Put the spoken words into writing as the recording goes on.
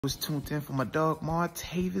Was tuned in for my dog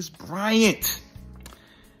Martavis Bryant.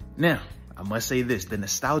 Now, I must say this, the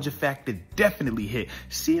nostalgia factor definitely hit.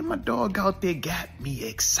 Seeing my dog out there got me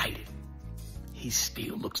excited. He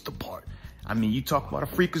still looks the part. I mean, you talk about a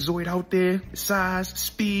freakazoid out there, size,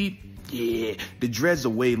 speed, yeah. The dreads are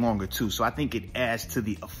way longer too, so I think it adds to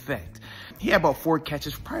the effect. He had about 4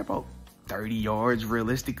 catches, probably about 30 yards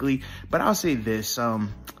realistically, but I'll say this,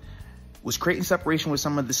 was creating separation with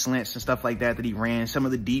some of the slants and stuff like that he ran, some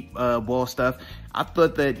of the deep ball stuff. I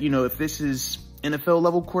thought that, you know, if this is NFL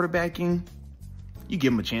level quarterbacking, you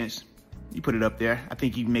give him a chance. You put it up there. I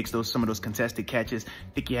think he makes some of those contested catches.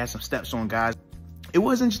 I think he has some steps on guys. It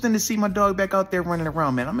was interesting to see my dog back out there running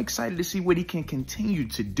around, man. I'm excited to see what he can continue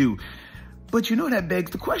to do. But you know, that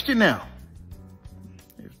begs the question now.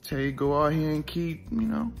 If Tay go out here and keep, you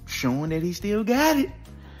know, showing that he still got it,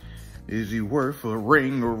 is he worth a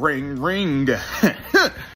ring, ring, ring?